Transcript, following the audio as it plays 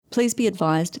Please be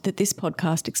advised that this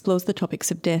podcast explores the topics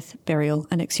of death, burial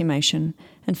and exhumation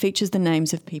and features the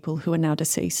names of people who are now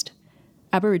deceased.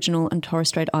 Aboriginal and Torres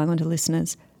Strait Islander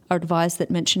listeners are advised that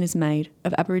mention is made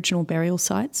of Aboriginal burial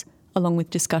sites, along with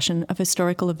discussion of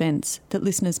historical events that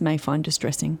listeners may find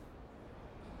distressing.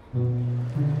 Do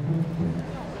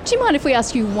you mind if we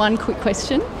ask you one quick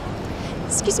question?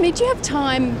 Excuse me, do you have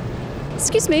time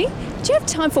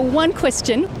for one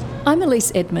question? I'm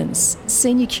Elise Edmonds,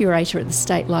 Senior Curator at the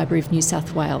State Library of New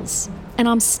South Wales, and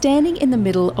I'm standing in the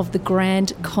middle of the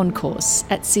Grand Concourse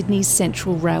at Sydney's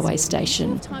Central Railway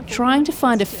Station, trying to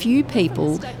find a few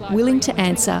people willing to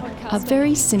answer a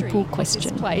very simple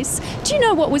question. Do you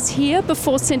know what was here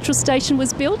before Central Station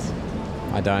was built?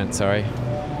 I don't, sorry.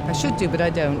 I should do, but I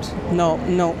don't. No.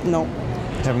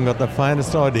 Haven't got the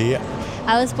faintest idea.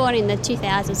 I was born in the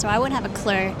 2000s, so I wouldn't have a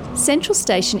clue. Central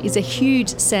Station is a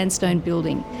huge sandstone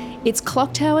building. Its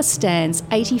clock tower stands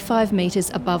 85 metres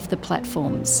above the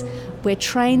platforms, where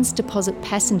trains deposit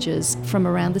passengers from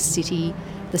around the city,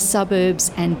 the suburbs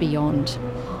and beyond.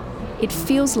 It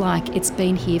feels like it's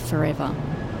been here forever.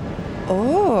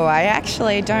 Oh, I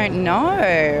actually don't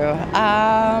know.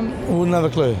 Wouldn't have a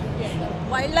clue.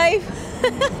 Wildlife?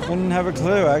 Wouldn't have a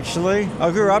clue, actually.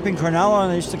 I grew up in Cronulla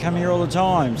and I used to come here all the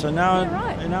time, so now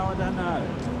I don't know.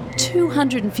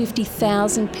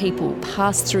 250,000 people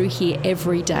pass through here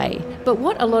every day. But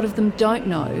what a lot of them don't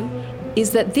know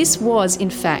is that this was, in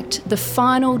fact, the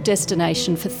final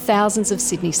destination for thousands of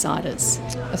Sydney-siders.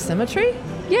 A cemetery?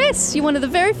 Yes, you're one of the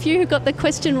very few who got the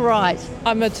question right.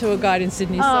 I'm a tour guide in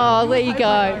Sydney. Oh, there you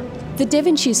go. The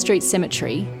Devonshire Street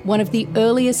Cemetery, one of the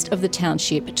earliest of the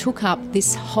township, took up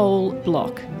this whole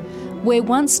block. Where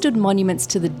once stood monuments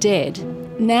to the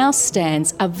dead, now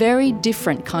stands a very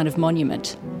different kind of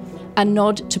monument. A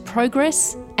nod to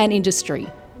progress and industry,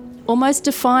 almost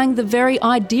defying the very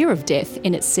idea of death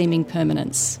in its seeming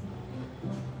permanence.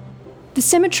 The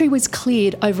cemetery was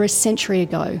cleared over a century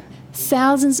ago.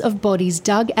 Thousands of bodies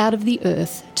dug out of the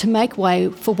earth to make way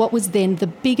for what was then the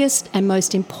biggest and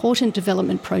most important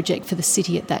development project for the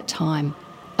city at that time.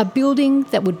 A building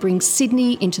that would bring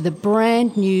Sydney into the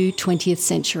brand new 20th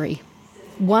century.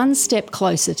 One step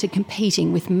closer to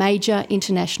competing with major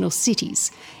international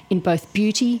cities in both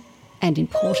beauty and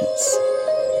importance.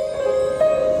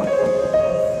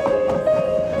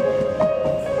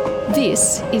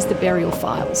 This is The Burial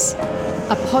Files,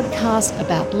 a podcast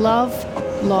about love,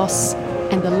 loss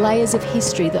and the layers of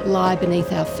history that lie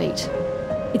beneath our feet.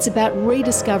 It's about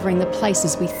rediscovering the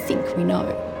places we think we know.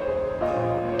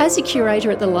 As a curator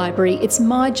at the library, it's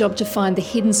my job to find the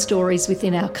hidden stories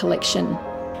within our collection,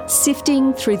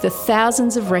 sifting through the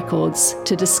thousands of records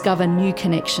to discover new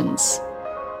connections.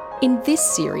 In this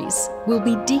series, we'll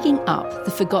be digging up the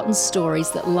forgotten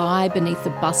stories that lie beneath the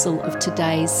bustle of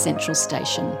today's Central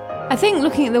Station. I think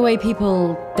looking at the way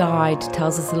people died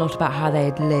tells us a lot about how they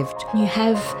had lived. You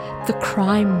have the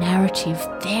crime narrative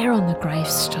there on the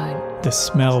gravestone. The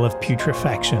smell of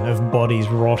putrefaction, of bodies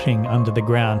rotting under the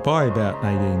ground. By about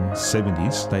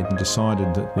 1870s, they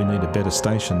decided that we need a better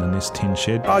station than this tin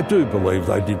shed. I do believe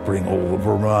they did bring all the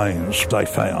remains they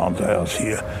found out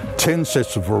here. 10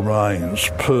 sets of remains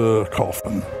per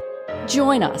coffin.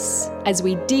 Join us as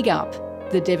we dig up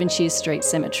the Devonshire Street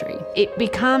Cemetery. It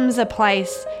becomes a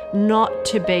place not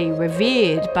to be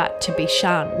revered but to be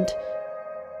shunned.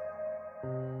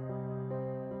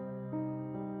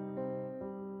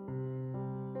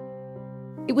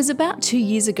 It was about 2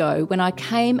 years ago when I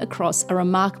came across a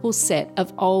remarkable set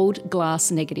of old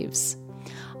glass negatives.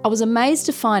 I was amazed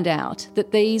to find out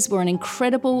that these were an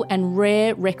incredible and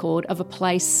rare record of a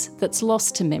place that's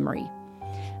lost to memory.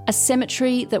 A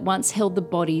cemetery that once held the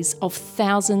bodies of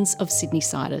thousands of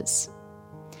Sydney-siders.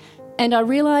 And I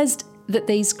realised that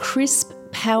these crisp,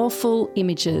 powerful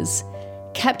images,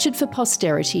 captured for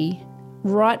posterity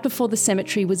right before the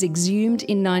cemetery was exhumed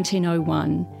in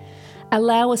 1901,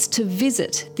 allow us to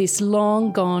visit this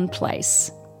long-gone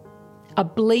place. A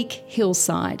bleak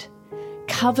hillside,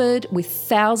 covered with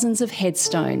thousands of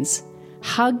headstones,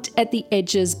 hugged at the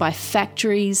edges by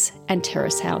factories and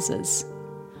terrace houses.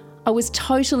 I was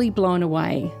totally blown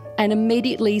away and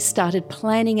immediately started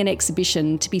planning an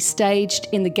exhibition to be staged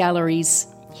in the galleries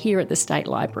here at the State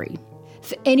Library.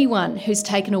 For anyone who's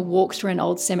taken a walk through an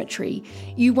old cemetery,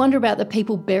 you wonder about the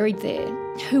people buried there.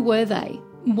 Who were they?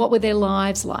 What were their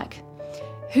lives like?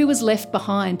 Who was left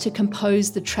behind to compose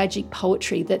the tragic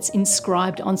poetry that's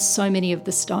inscribed on so many of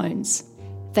the stones?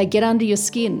 They get under your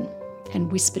skin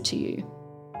and whisper to you.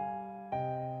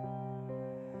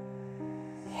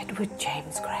 Edward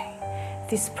James Gray,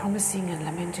 this promising and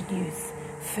lamented youth,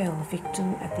 fell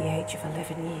victim at the age of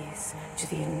 11 years to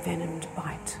the envenomed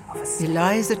bite of a snake.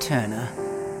 Eliza Turner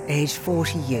aged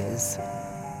 40 years,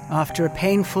 after a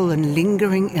painful and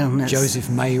lingering illness. Joseph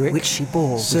Mayrick, which she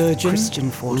bore surgeon, with Christian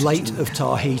fortitude. late of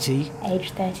Tahiti.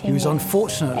 Aged 13 he was years,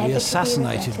 unfortunately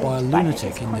assassinated by a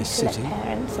lunatic in this city.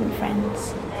 Parents and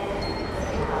friends.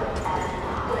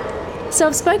 So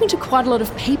I've spoken to quite a lot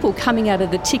of people coming out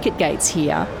of the ticket gates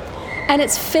here, and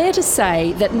it's fair to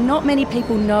say that not many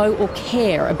people know or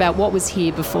care about what was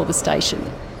here before the station.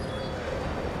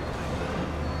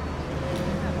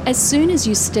 As soon as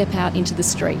you step out into the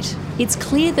street, it's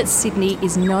clear that Sydney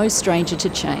is no stranger to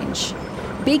change.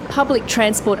 Big public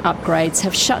transport upgrades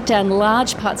have shut down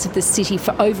large parts of the city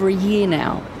for over a year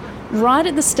now. Right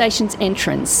at the station's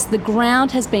entrance, the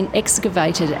ground has been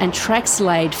excavated and tracks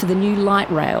laid for the new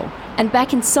light rail. And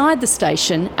back inside the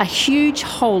station, a huge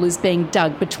hole is being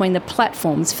dug between the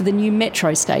platforms for the new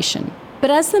metro station.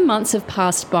 But as the months have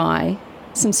passed by,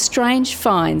 some strange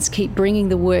finds keep bringing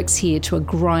the works here to a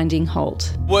grinding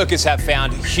halt. Workers have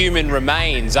found human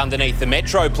remains underneath the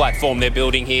metro platform they're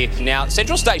building here. Now,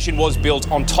 Central Station was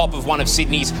built on top of one of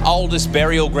Sydney's oldest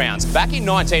burial grounds. Back in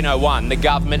 1901, the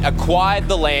government acquired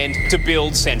the land to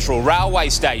build Central Railway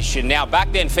Station. Now,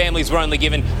 back then, families were only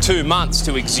given 2 months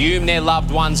to exhume their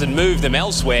loved ones and move them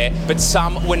elsewhere, but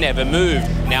some were never moved.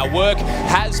 Now, work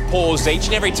has paused each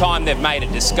and every time they've made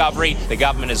a discovery. The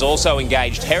government has also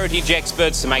engaged heritage experts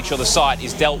to make sure the site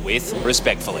is dealt with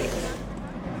respectfully.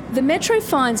 The metro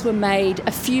finds were made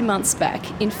a few months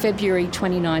back in February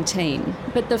 2019,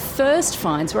 but the first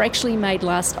finds were actually made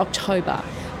last October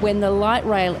when the light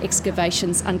rail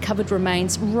excavations uncovered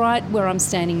remains right where I'm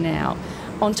standing now,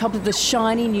 on top of the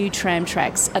shiny new tram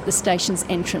tracks at the station's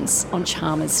entrance on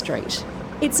Chalmers Street.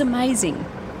 It's amazing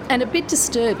and a bit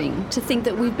disturbing to think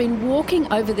that we've been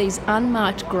walking over these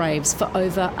unmarked graves for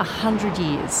over 100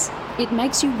 years. It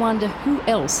makes you wonder who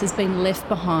else has been left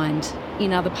behind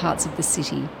in other parts of the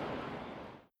city.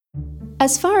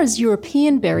 As far as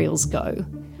European burials go,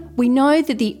 we know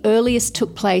that the earliest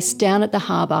took place down at the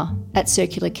harbour at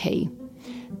Circular Quay.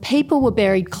 People were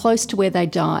buried close to where they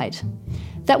died.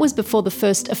 That was before the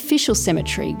first official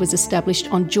cemetery was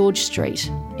established on George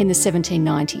Street in the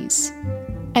 1790s.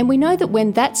 And we know that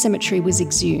when that cemetery was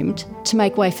exhumed to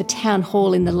make way for Town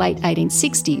Hall in the late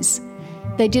 1860s,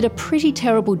 they did a pretty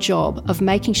terrible job of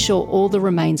making sure all the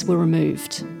remains were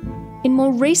removed. In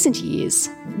more recent years,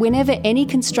 whenever any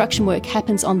construction work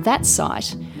happens on that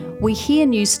site, we hear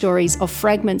news stories of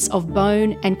fragments of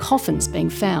bone and coffins being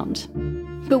found.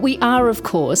 But we are, of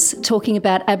course, talking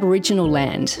about Aboriginal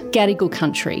land, Gadigal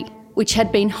country, which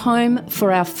had been home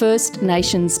for our First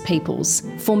Nations peoples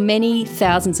for many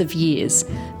thousands of years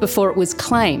before it was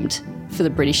claimed for the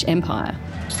British Empire.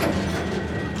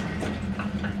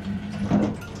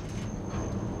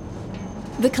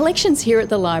 The collections here at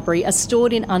the library are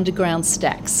stored in underground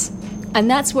stacks, and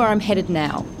that's where I'm headed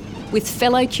now, with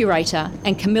fellow curator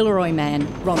and Kamilaroi man,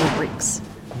 Ronald Briggs.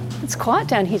 It's quiet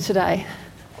down here today.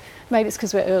 Maybe it's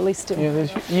because we're early still. Yeah,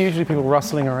 there's usually people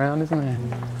rustling around, isn't there?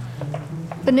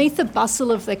 Beneath the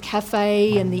bustle of the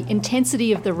cafe and the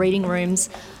intensity of the reading rooms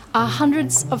are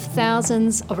hundreds of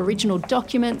thousands of original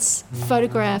documents,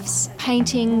 photographs,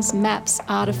 paintings, maps,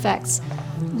 artefacts,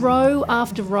 row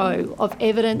after row of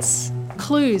evidence,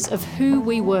 clues of who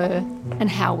we were and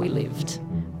how we lived.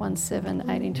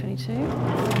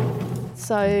 17/1822.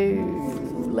 So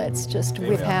let's just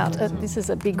whip out, this is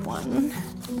a big one.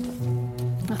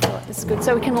 I thought this is good.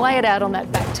 So we can lay it out on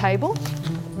that back table.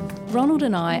 Ronald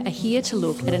and I are here to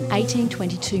look at an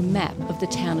 1822 map of the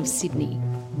town of Sydney.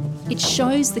 It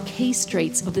shows the key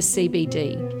streets of the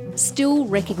CBD, still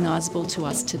recognisable to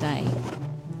us today.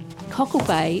 Cockle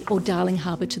Bay or Darling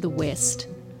Harbour to the west,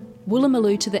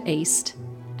 Woolloomooloo to the east,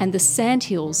 and the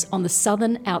Sandhills on the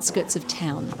southern outskirts of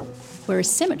town, where a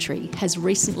cemetery has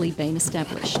recently been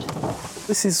established.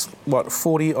 This is,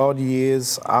 40-odd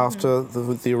years after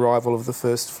the arrival of the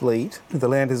first fleet. The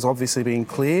land has obviously been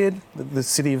cleared. The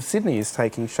city of Sydney is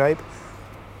taking shape,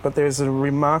 but there's a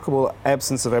remarkable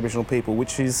absence of Aboriginal people,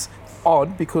 which is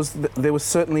odd because there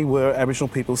certainly were Aboriginal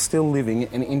people still living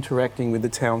and interacting with the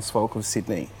townsfolk of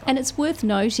Sydney. And it's worth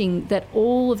noting that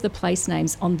all of the place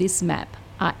names on this map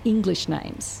are English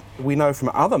names. We know from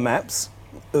other maps,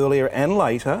 earlier and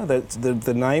later, that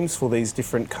the names for these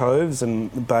different coves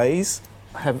and bays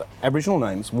have Aboriginal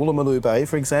names. Woolloomooloo Bay,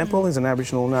 for example, is an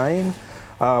Aboriginal name.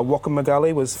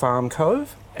 Wakammagully was Farm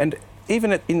Cove. And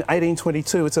even in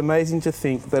 1822, it's amazing to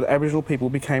think that Aboriginal people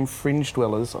became fringe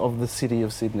dwellers of the city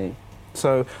of Sydney.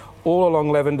 So all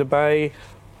along Lavender Bay,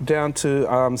 down to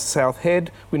South Head,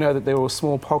 we know that there were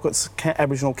small pockets,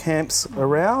 Aboriginal camps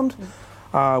around.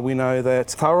 We know that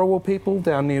Tharawal people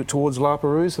down near towards La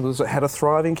Perouse had a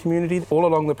thriving community all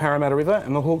along the Parramatta River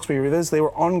and the Hawkesbury Rivers. There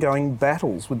were ongoing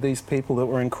battles with these people that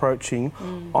were encroaching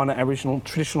on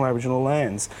traditional Aboriginal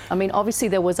lands. I mean, obviously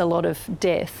there was a lot of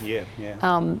death.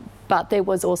 But there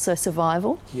was also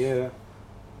survival. Yeah.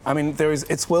 I mean,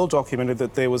 it's well documented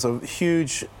that there was a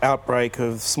huge outbreak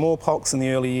of smallpox in the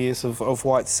early years of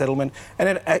white settlement,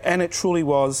 and it truly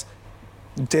was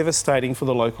devastating for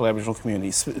the local Aboriginal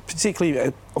communities,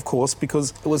 particularly, of course,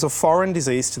 because it was a foreign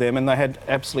disease to them and they had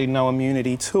absolutely no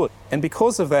immunity to it. And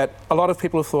because of that, a lot of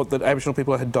people have thought that Aboriginal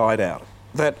people had died out.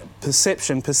 That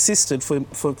perception persisted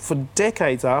for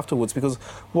decades afterwards, because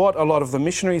what a lot of the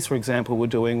missionaries, for example, were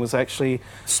doing was actually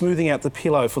smoothing out the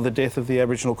pillow for the death of the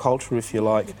Aboriginal culture, if you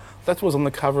like. That was on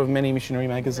the cover of many missionary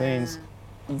magazines.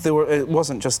 It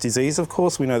wasn't just disease, of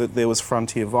course. We know that there was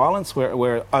frontier violence,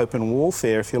 where open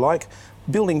warfare, if you like.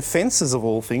 Building fences, of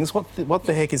all things. What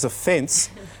the heck is a fence?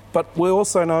 But we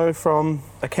also know from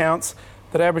accounts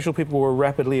that Aboriginal people were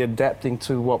rapidly adapting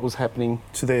to what was happening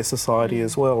to their society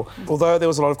as well. Although there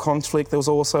was a lot of conflict, there was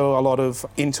also a lot of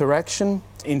interaction,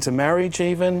 intermarriage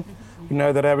even. We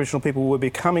know that Aboriginal people were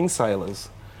becoming sailors,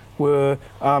 were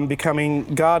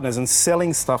becoming gardeners and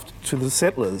selling stuff to the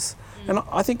settlers. And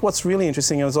I think what's really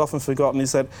interesting and is often forgotten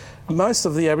is that most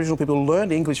of the Aboriginal people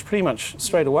learned English pretty much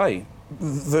straight away.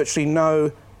 Virtually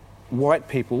no white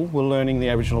people were learning the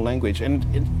Aboriginal language, and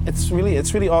it's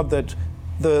really odd that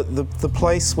the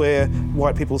place where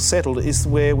white people settled is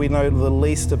where we know the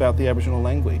least about the Aboriginal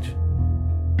language.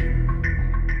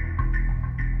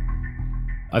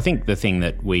 I think the thing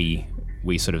that we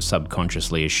sort of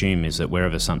subconsciously assume is that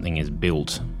wherever something is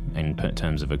built in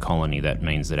terms of a colony, that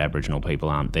means that Aboriginal people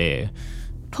aren't there.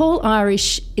 Paul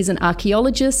Irish is an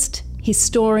archaeologist,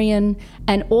 historian,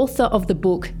 and author of the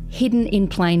book Hidden in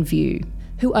Plain View,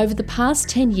 who over the past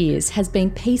 10 years has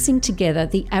been piecing together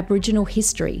the Aboriginal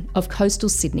history of coastal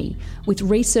Sydney with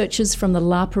researchers from the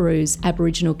La Perouse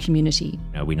Aboriginal community.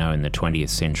 We know in the 20th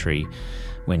century,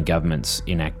 when governments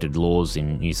enacted laws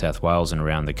in New South Wales and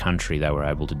around the country, they were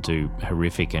able to do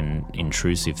horrific and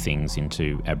intrusive things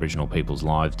into Aboriginal people's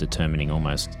lives, determining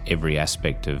almost every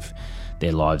aspect of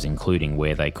their lives, including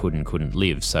where they could and couldn't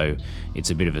live. So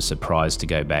it's a bit of a surprise to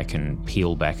go back and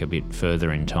peel back a bit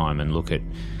further in time and look at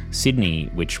Sydney,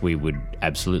 which we would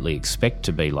absolutely expect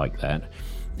to be like that,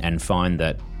 and find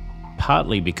that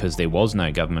partly because there was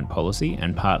no government policy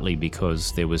and partly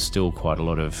because there was still quite a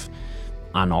lot of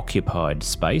unoccupied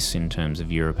space in terms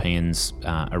of Europeans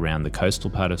around the coastal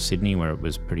part of Sydney, where it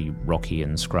was pretty rocky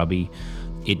and scrubby.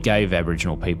 It gave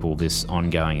Aboriginal people this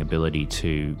ongoing ability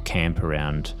to camp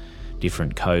around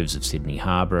different coves of Sydney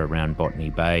Harbour, around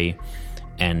Botany Bay,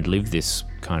 and live this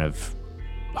kind of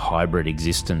hybrid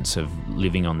existence of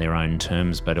living on their own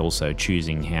terms, but also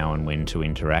choosing how and when to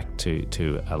interact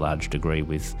to a large degree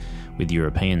with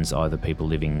Europeans, either people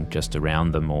living just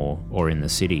around them or in the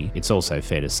city. It's also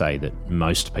fair to say that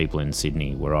most people in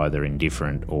Sydney were either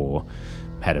indifferent or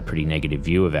had a pretty negative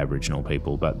view of Aboriginal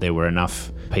people, but there were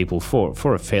enough people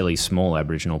for a fairly small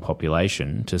Aboriginal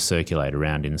population to circulate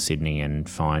around in Sydney and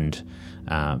find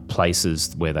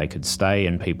places where they could stay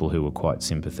and people who were quite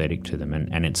sympathetic to them.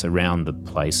 And it's around the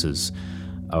places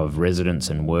of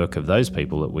residence and work of those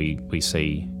people that we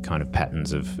see kind of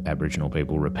patterns of Aboriginal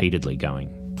people repeatedly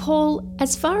going. Paul,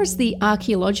 as far as the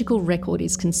archaeological record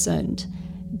is concerned,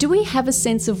 do we have a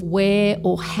sense of where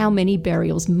or how many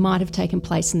burials might have taken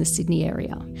place in the Sydney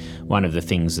area? One of the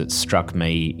things that struck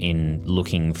me in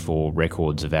looking for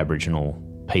records of Aboriginal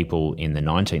people in the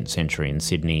 19th century in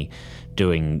Sydney,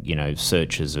 doing,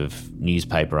 searches of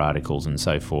newspaper articles and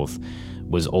so forth,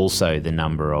 was also the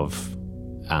number of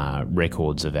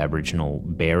records of Aboriginal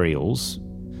burials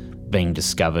being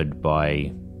discovered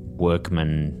by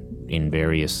workmen in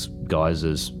various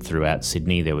guises throughout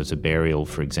Sydney. There was a burial,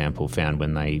 for example, found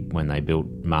when they built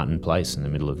Martin Place in the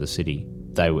middle of the city.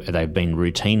 They've been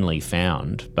routinely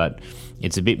found, but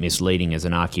it's a bit misleading. As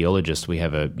an archaeologist, we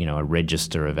have a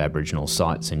register of Aboriginal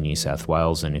sites in New South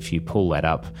Wales, and if you pull that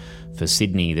up for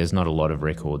Sydney, there's not a lot of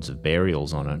records of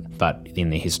burials on it. But in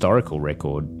the historical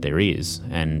record, there is,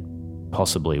 and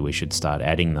possibly we should start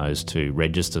adding those to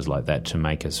registers like that to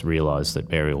make us realise that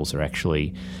burials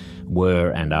were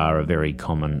and are a very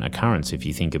common occurrence. If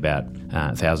you think about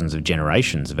thousands of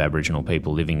generations of Aboriginal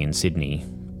people living in Sydney,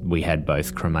 we had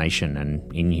both cremation and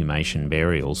inhumation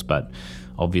burials, but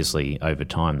obviously over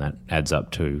time that adds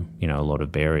up to a lot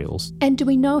of burials. And do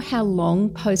we know how long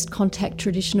post-contact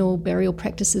traditional burial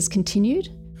practices continued?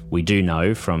 We do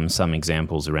know from some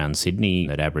examples around Sydney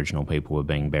that Aboriginal people were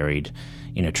being buried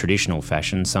in a traditional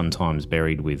fashion, sometimes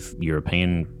buried with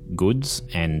European goods,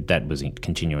 and that was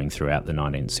continuing throughout the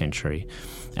 19th century.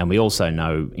 And we also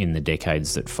know in the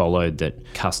decades that followed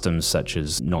that customs such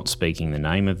as not speaking the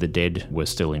name of the dead were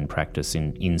still in practice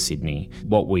in Sydney.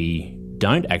 What we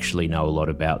don't actually know a lot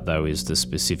about, though, is the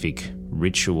specific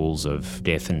rituals of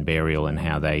death and burial and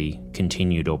how they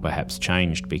continued or perhaps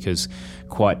changed, because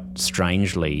quite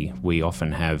strangely we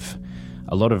often have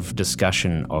a lot of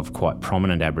discussion of quite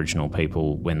prominent Aboriginal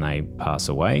people when they pass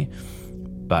away,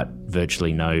 but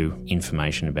virtually no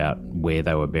information about where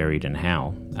they were buried and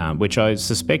how, which I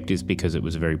suspect is because it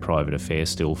was a very private affair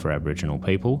still for Aboriginal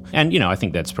people. And, I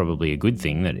think that's probably a good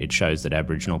thing, that it shows that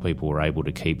Aboriginal people were able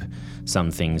to keep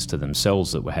some things to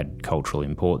themselves that had cultural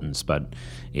importance. But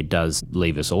it does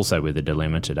leave us also with a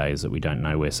dilemma today, is that we don't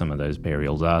know where some of those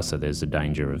burials are, so there's a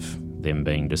danger of them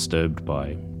being disturbed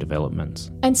by developments.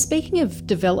 And speaking of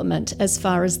development, as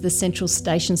far as the Central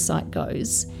Station site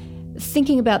goes,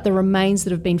 thinking about the remains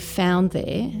that have been found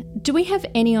there, do we have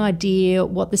any idea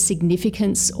what the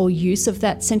significance or use of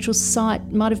that central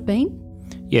site might have been?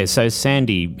 Yeah, so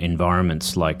sandy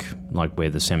environments like where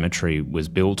the cemetery was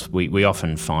built, we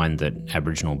often find that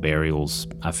Aboriginal burials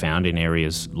are found in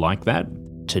areas like that.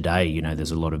 Today,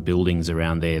 there's a lot of buildings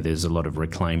around there's a lot of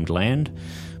reclaimed land,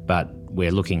 but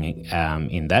we're looking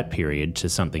in that period to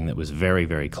something that was very,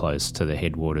 very close to the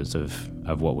headwaters of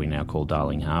what we now call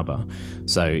Darling Harbour.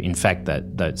 So in fact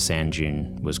that sand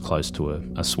dune was close to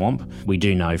a swamp. We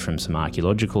do know from some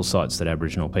archaeological sites that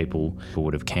Aboriginal people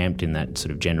would have camped in that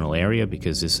sort of general area,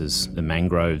 because this is the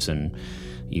mangroves and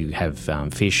you have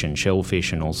fish and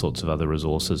shellfish and all sorts of other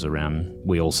resources around.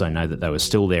 We also know that they were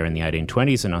still there in the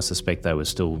 1820s, and I suspect they were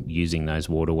still using those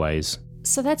waterways.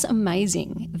 So that's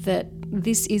amazing that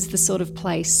this is the sort of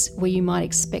place where you might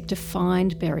expect to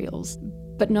find burials,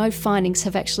 but no findings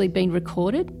have actually been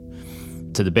recorded?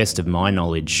 To the best of my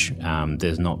knowledge,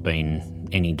 there's not been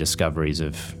any discoveries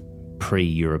of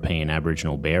pre-European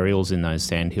Aboriginal burials in those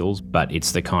sandhills, but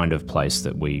it's the kind of place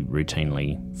that we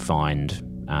routinely find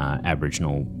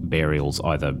Aboriginal burials,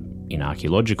 either in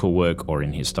archaeological work or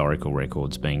in historical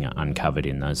records, being uncovered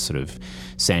in those sort of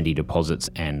sandy deposits,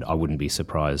 and I wouldn't be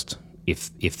surprised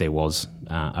if there was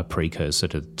a precursor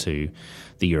to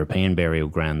the European burial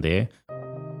ground there.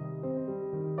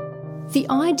 The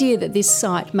idea that this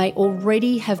site may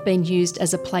already have been used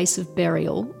as a place of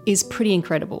burial is pretty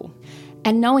incredible.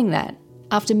 And knowing that,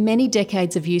 after many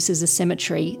decades of use as a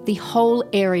cemetery, the whole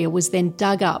area was then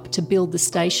dug up to build the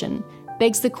station,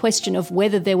 begs the question of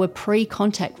whether there were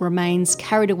pre-contact remains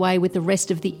carried away with the rest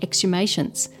of the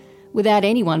exhumations, without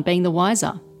anyone being the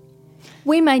wiser.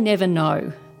 We may never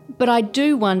know, but I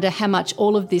do wonder how much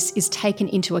all of this is taken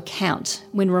into account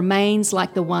when remains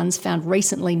like the ones found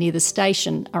recently near the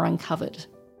station are uncovered.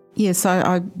 Yes,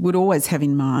 I would always have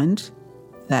in mind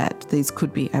that these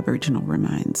could be Aboriginal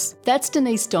remains. That's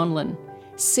Denise Donlan,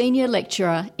 Senior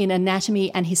Lecturer in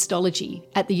Anatomy and Histology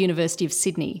at the University of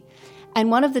Sydney,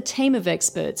 and one of the team of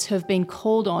experts who have been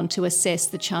called on to assess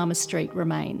the Chalmers Street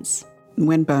remains.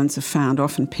 When bones are found,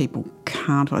 often people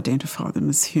can't identify them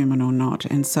as human or not,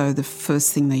 and so the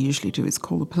first thing they usually do is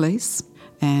call the police,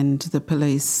 and the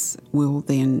police will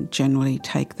then generally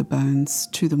take the bones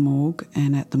to the morgue,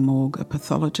 and at the morgue a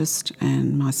pathologist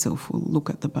and myself will look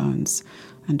at the bones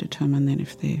and determine then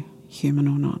if they're human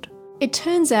or not. It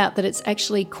turns out that it's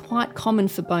actually quite common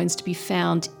for bones to be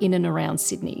found in and around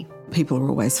Sydney. People are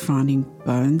always finding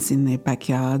bones in their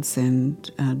backyards,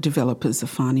 and developers are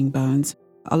finding bones.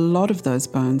 A lot of those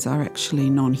bones are actually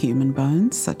non-human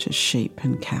bones, such as sheep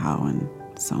and cow and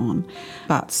so on.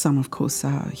 But some, of course,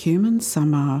 are human.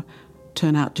 Some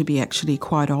turn out to be actually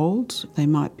quite old. They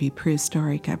might be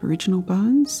prehistoric Aboriginal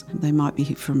bones. They might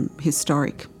be from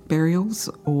historic burials,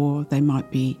 or they might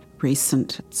be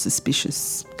recent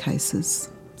suspicious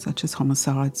cases, such as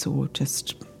homicides or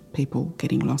just people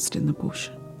getting lost in the bush.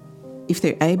 If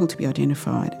they're able to be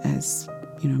identified as,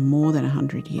 more than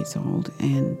 100 years old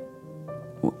and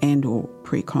or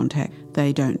pre-contact,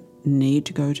 they don't need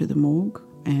to go to the morgue,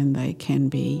 and they can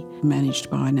be managed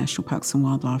by National Parks and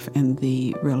Wildlife and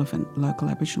the relevant local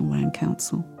Aboriginal Land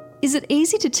Council. Is it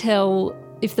easy to tell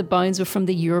if the bones were from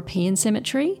the European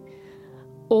cemetery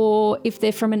or if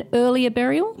they're from an earlier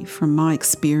burial? From my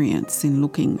experience in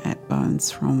looking at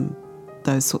bones from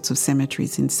those sorts of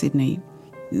cemeteries in Sydney,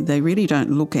 they really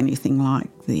don't look anything like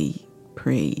the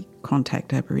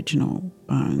pre-contact Aboriginal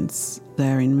bones.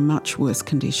 They're in much worse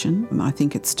condition. I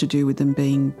think it's to do with them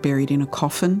being buried in a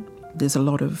coffin. There's a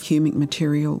lot of humic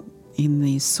material in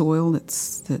the soil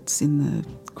that's in the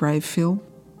grave fill,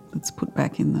 that's put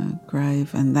back in the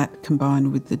grave, and that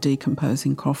combined with the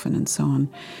decomposing coffin and so on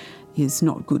is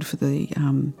not good for the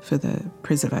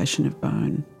preservation of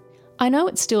bone. I know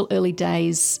it's still early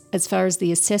days as far as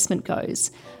the assessment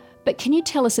goes, but can you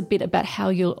tell us a bit about how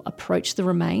you'll approach the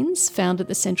remains found at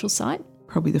the central site?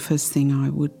 Probably the first thing I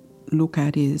would look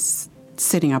at is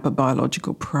setting up a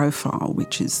biological profile,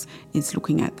 which is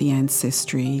looking at the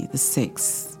ancestry, the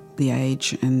sex, the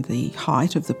age and the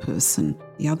height of the person.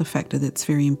 The other factor that's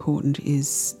very important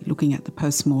is looking at the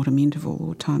post-mortem interval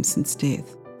or time since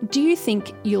death. Do you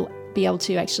think you'll be able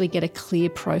to actually get a clear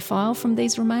profile from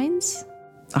these remains?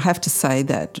 I have to say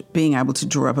that being able to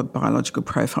draw up a biological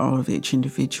profile of each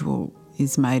individual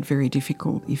is made very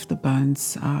difficult if the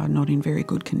bones are not in very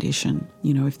good condition,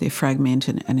 if they're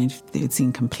fragmented and if it's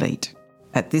incomplete.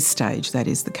 At this stage, that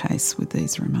is the case with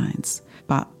these remains.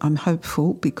 But I'm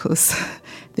hopeful because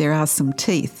there are some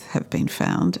teeth have been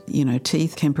found.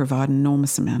 Teeth can provide an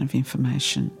enormous amount of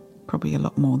information, probably a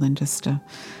lot more than just a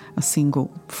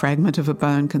single fragment of a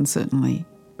bone can certainly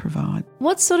provide.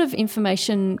 What sort of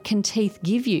information can teeth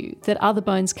give you that other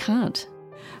bones can't?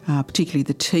 Particularly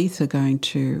the teeth are going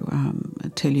to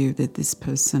tell you that this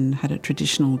person had a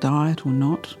traditional diet or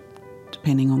not,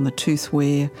 depending on the tooth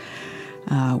wear,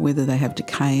 whether they have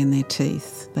decay in their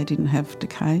teeth. They didn't have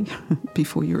decay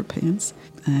before Europeans.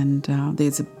 And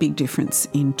there's a big difference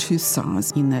in tooth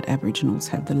size in that Aboriginals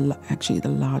have actually the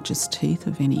largest teeth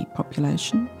of any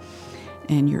population,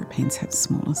 and Europeans have the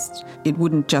smallest. It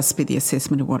wouldn't just be the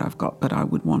assessment of what I've got, but I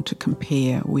would want to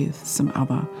compare with some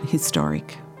other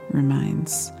historic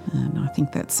remains. And I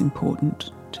think that's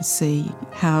important to see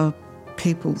how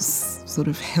people's sort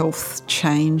of health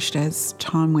changed as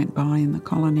time went by in the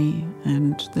colony,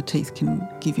 and the teeth can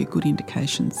give you good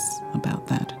indications about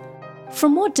that.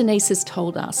 From what Denise has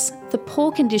told us, the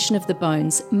poor condition of the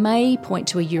bones may point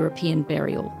to a European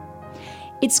burial.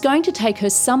 It's going to take her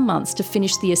some months to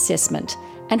finish the assessment,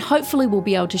 and hopefully we'll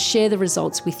be able to share the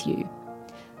results with you.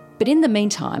 But in the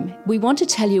meantime, we want to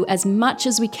tell you as much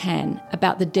as we can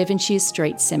about the Devonshire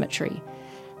Street Cemetery,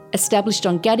 established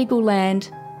on Gadigal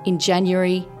land in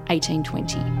January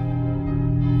 1820.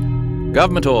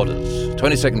 Government Orders,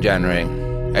 22nd January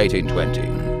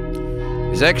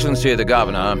 1820. His Excellency the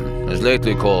Governor has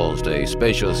lately caused a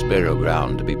spacious burial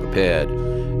ground to be prepared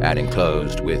and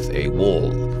enclosed with a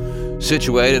wall,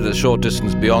 situated a short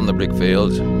distance beyond the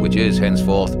brickfield, which is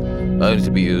henceforth only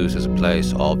to be used as a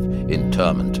place of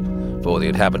interment for the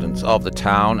inhabitants of the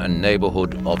town and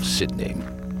neighbourhood of Sydney.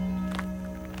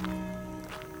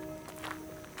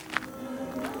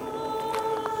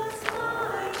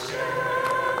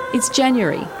 It's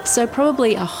January, so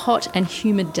probably a hot and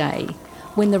humid day,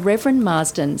 when the Reverend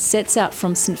Marsden sets out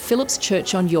from St Philip's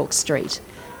Church on York Street,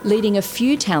 leading a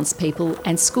few townspeople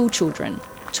and schoolchildren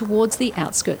towards the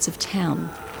outskirts of town.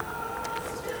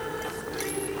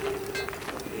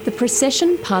 The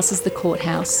procession passes the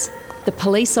courthouse, the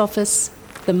police office,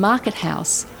 the market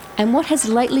house, and what has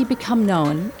lately become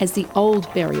known as the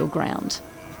Old Burial Ground.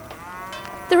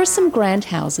 There are some grand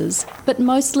houses, but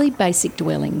mostly basic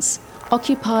dwellings,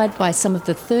 occupied by some of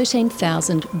the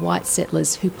 13,000 white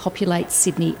settlers who populate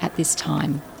Sydney at this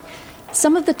time.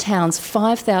 Some of the town's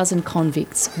 5,000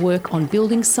 convicts work on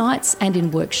building sites and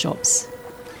in workshops.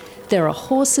 There are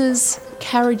horses,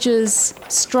 carriages,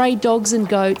 stray dogs and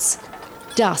goats.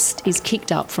 Dust is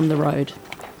kicked up from the road.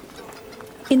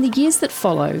 In the years that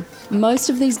follow, most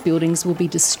of these buildings will be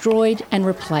destroyed and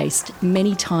replaced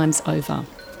many times over.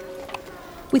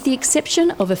 With the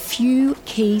exception of a few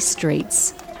key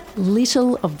streets,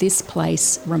 little of this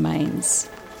place remains.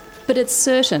 But it's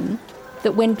certain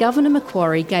that when Governor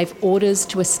Macquarie gave orders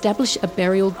to establish a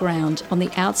burial ground on the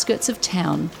outskirts of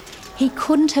town, he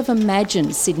couldn't have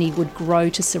imagined Sydney would grow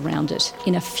to surround it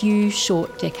in a few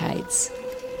short decades.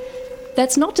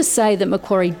 That's not to say that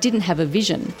Macquarie didn't have a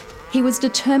vision. He was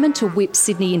determined to whip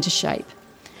Sydney into shape.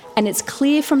 And it's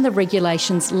clear from the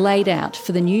regulations laid out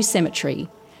for the new cemetery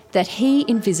that he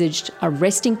envisaged a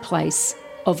resting place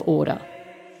of order.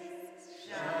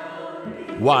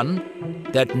 1.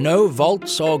 That no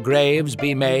vaults or graves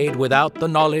be made without the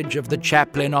knowledge of the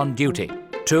chaplain on duty.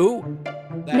 2.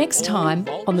 Next time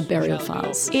on the Burial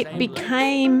Files. It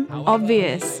became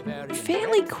obvious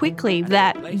fairly quickly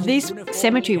that this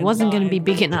cemetery wasn't going to be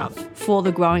big enough for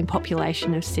the growing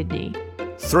population of Sydney.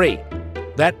 3.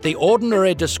 That the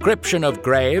ordinary description of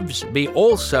graves be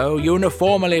also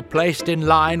uniformly placed in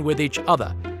line with each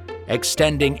other,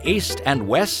 extending east and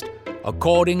west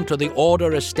according to the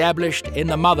order established in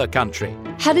the mother country.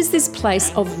 How does this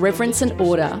place of reverence and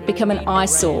order become an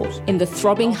eyesore in the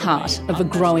throbbing heart of a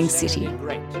growing city?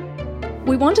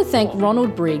 We want to thank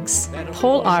Ronald Briggs,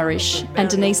 Paul Irish and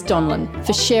Denise Donlan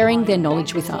for sharing their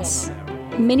knowledge with us.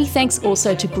 Many thanks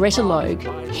also to Greta Logue,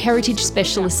 Heritage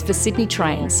Specialist for Sydney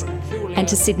Trains, and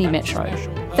to Sydney Metro.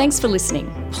 Thanks for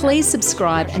listening. Please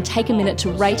subscribe and take a minute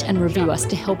to rate and review us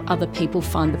to help other people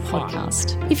find the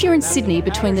podcast. If you're in Sydney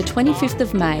between the 25th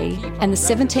of May and the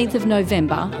 17th of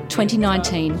November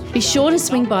 2019, be sure to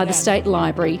swing by the State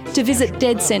Library to visit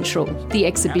Dead Central, the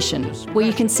exhibition, where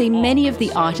you can see many of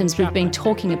the items we've been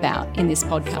talking about in this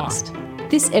podcast.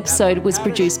 This episode was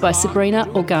produced by Sabrina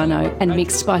Organo and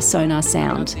mixed by Sonar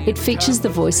Sound. It features the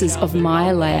voices of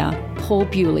Maya Leah, Paul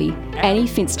Bewley, Annie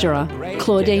Finsterer,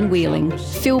 Claudine Wheeling,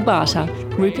 Phil Barter,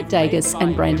 Rupert Dagas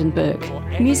and Brandon Burke.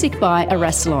 Music by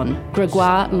Arasalon,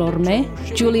 Gregoire Lorme,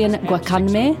 Julian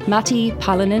Guacanme, Matti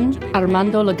Palanen,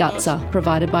 Armando Lagazza,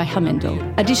 provided by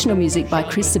Hamendel. Additional music by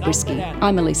Chris Zabriskie.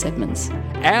 I'm Elise Edmonds.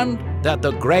 And that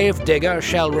the grave digger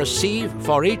shall receive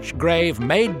for each grave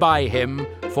made by him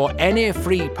for any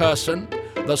free person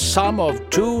the sum of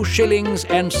 2 shillings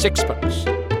and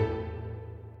 6pence.